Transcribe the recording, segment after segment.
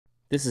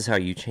This is how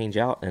you change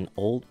out an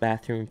old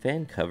bathroom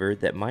fan cover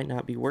that might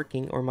not be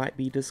working or might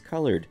be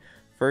discolored.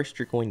 First,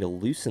 you're going to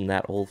loosen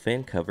that old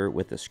fan cover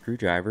with a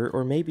screwdriver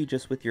or maybe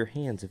just with your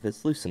hands if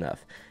it's loose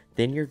enough.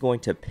 Then you're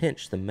going to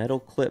pinch the metal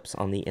clips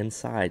on the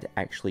inside to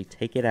actually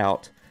take it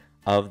out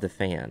of the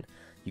fan.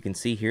 You can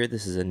see here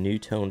this is a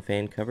Nutone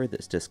fan cover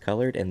that's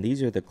discolored, and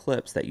these are the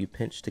clips that you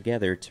pinch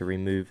together to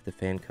remove the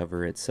fan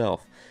cover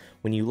itself.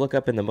 When you look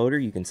up in the motor,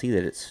 you can see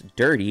that it's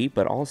dirty,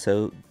 but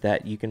also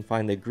that you can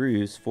find the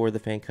grooves for the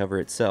fan cover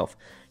itself.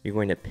 You're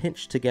going to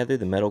pinch together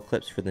the metal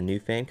clips for the new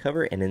fan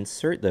cover and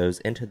insert those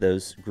into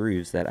those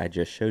grooves that I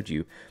just showed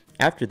you.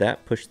 After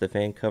that, push the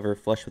fan cover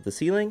flush with the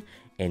ceiling,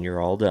 and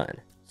you're all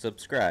done.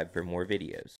 Subscribe for more videos.